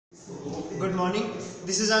Good morning.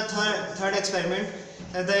 This is our third experiment.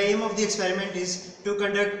 The aim of the experiment is to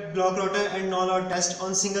conduct block rotor and no-load test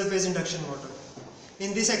on single-phase induction motor.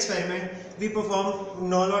 In this experiment, we perform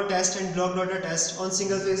no-load test and block rotor test on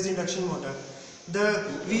single-phase induction motor.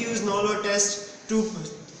 We use no-load test to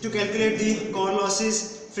calculate the core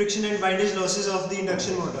losses, friction and windage losses of the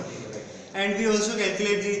induction motor. And we also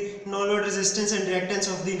calculate the no-load resistance and reactance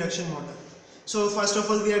of the induction motor. So first of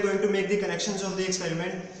all, we are going to make the connections of the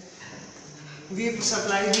experiment. We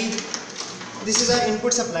supply this is our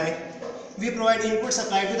input supply. We provide input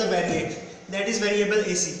supply to the variate, that is variable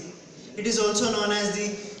AC. It is also known as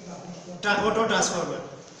the auto transformer.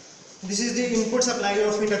 This is the input supply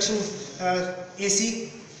of induction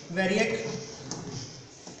AC variac,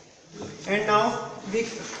 and now we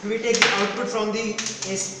take the output from the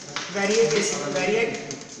variac.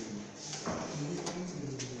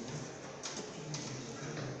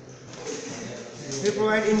 We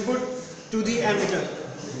provide input to the ammeter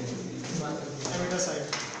side.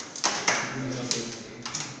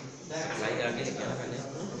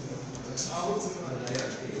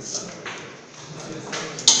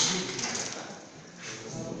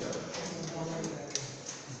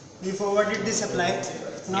 We forwarded the supply.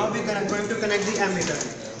 Now we are going to connect the ammeter.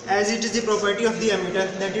 As it is the property of the ammeter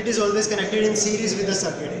that it is always connected in series with the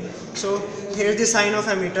circuit. So here is the sign of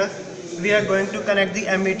ammeter. We are going to connect the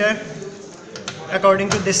ammeter according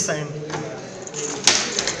to this sign.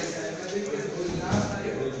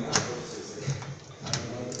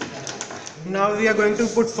 Now we are going to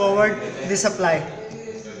put forward the supply.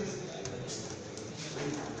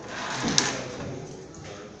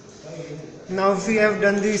 Now we have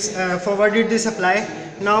done this, forwarded the supply.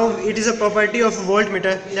 Now it is a property of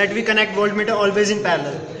voltmeter that we connect voltmeter always in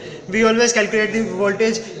parallel. We always calculate the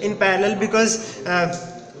voltage in parallel because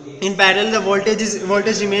in parallel the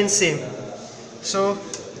voltage remains same. So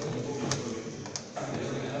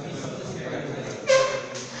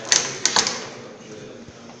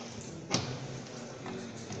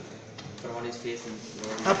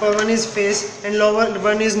upper one is phase and lower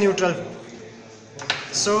one is neutral.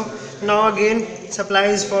 So now again supply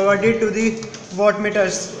is forwarded to the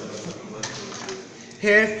wattmeters.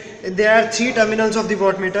 Here there are three terminals of the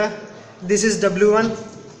wattmeter. This is W1,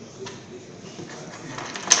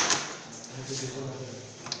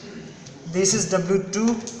 this is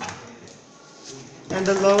W2, and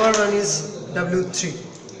the lower one is W3.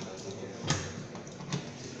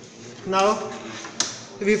 Now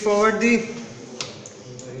we forward the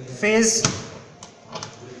phase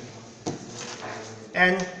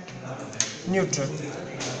and neutral.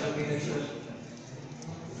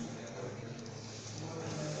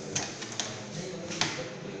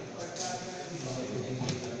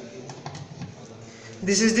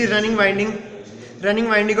 This is the running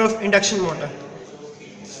winding of induction motor.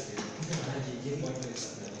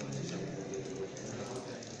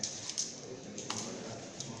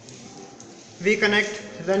 We connect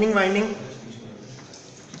running winding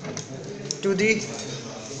to the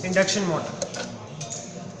induction motor.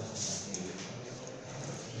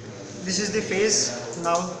 This is the phase,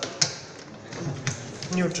 now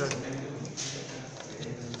neutral.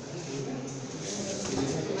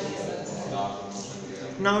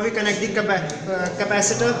 Now we connect the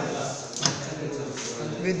capacitor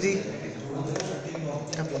with the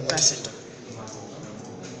capacitor.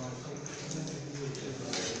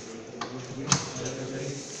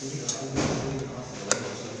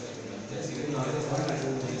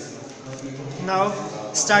 Now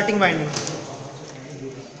starting winding.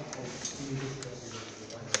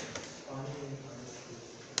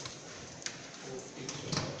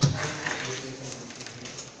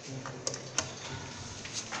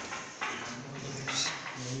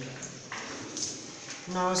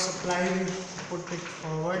 Now supply, we put it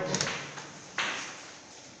forward.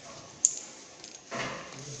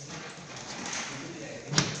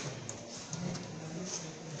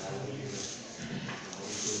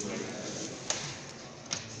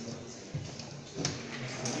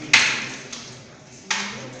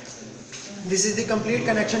 This is the complete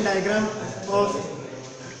connection diagram of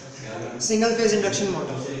single phase induction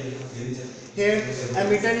motor. Here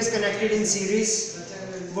ammeter is connected in series,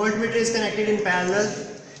 voltmeter is connected in parallel,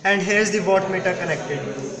 and here is the wattmeter connected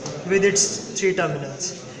with its three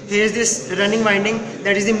terminals. Here is this running winding,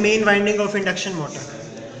 that is the main winding of induction motor.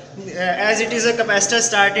 As it is a capacitor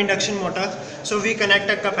start induction motor, so we connect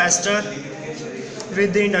a capacitor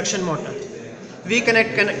with the induction motor. We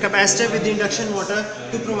connect capacitor with the induction motor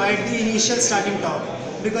to provide the initial starting torque,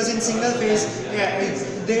 because in single phase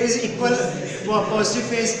there is equal positive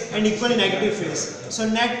phase and equal negative phase, so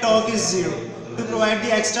net torque is 0. To provide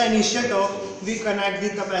the extra initial torque, we connect the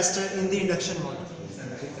capacitor in the induction motor.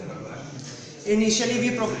 Initially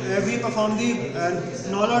we perform the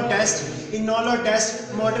no load test. In no load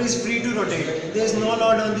test, motor is free to rotate. There is no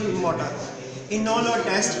load on the motor. In no load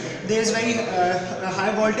test, there is very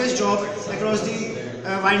high voltage drop across the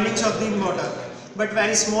windings of the motor, but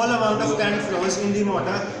very small amount of current flows in the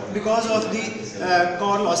motor because of the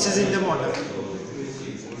core losses in the motor.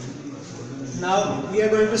 Now we are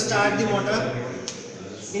going to start the motor.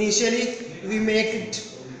 Initially we make it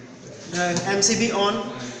MCB on.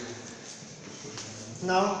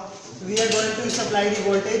 Now we are going to supply the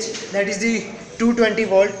voltage, that is the 220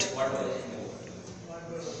 volt.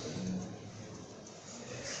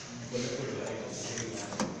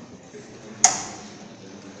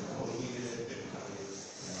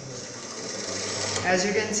 As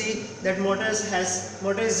you can see that motor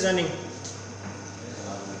is running.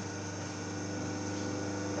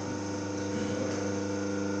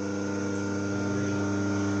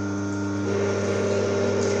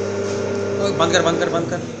 बंद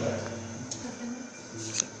कर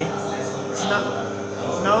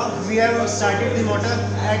Now we have started the motor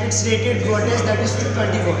at its rated voltage, that is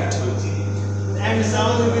 220 volt. And now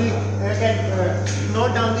we will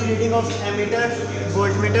note down the reading of ammeter,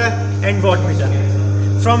 voltmeter and wattmeter.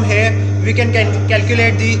 From here we can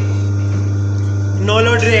calculate the no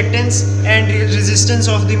load reactance and resistance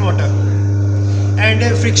of the motor,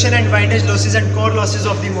 and friction and windage losses and core losses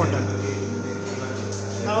of the motor.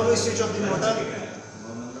 Now we switch off the motor.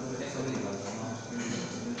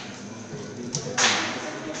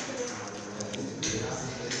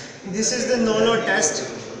 This is the no load test.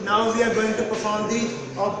 Now we are going to perform the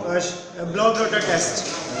block rotor test,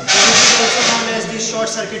 which is also known as the short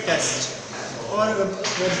circuit test. Or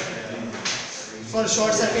for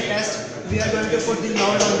short circuit test, we are going to put the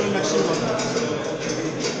load on the induction motor.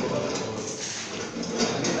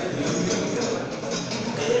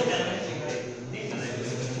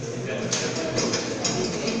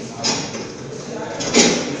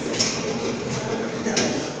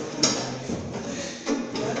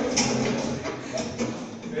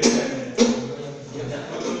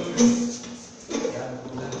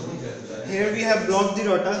 Here we have blocked the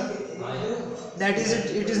rotor, that is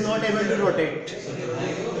it is not able to rotate.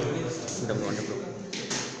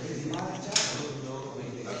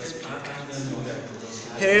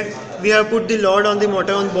 Here we have put the load on the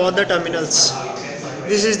motor on both the terminals.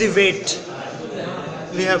 This is the weight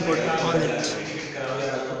we have put on it.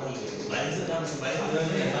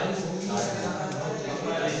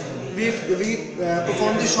 We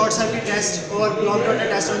perform the short circuit test or block rotor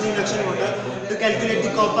test on the induction motor to calculate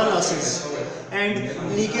the copper losses and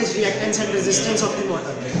leakage reactance and resistance of the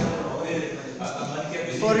motor.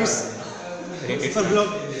 For block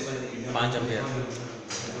 5 ampere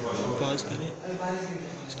pause करें.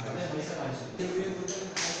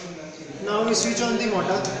 Now we switch on the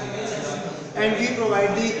motor and we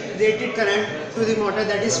provide the rated current to the motor,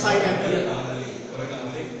 that is 5 ampere.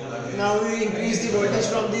 Now we increase the voltage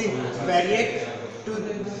from the variac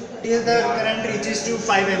till the current reaches to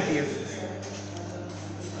 5 ampere.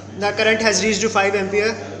 The current has reached to 5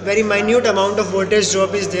 ampere. Very minute amount of voltage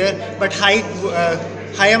drop is there, but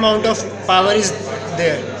high amount of power is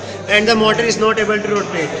there, and the motor is not able to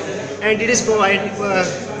rotate, and it is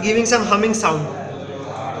giving some humming sound.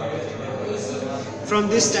 From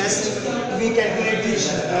this test, we calculate the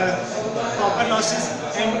copper losses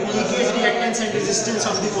and leakage reactance and resistance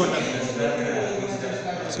of the motor.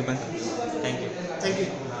 Super. Thank you. Thank you.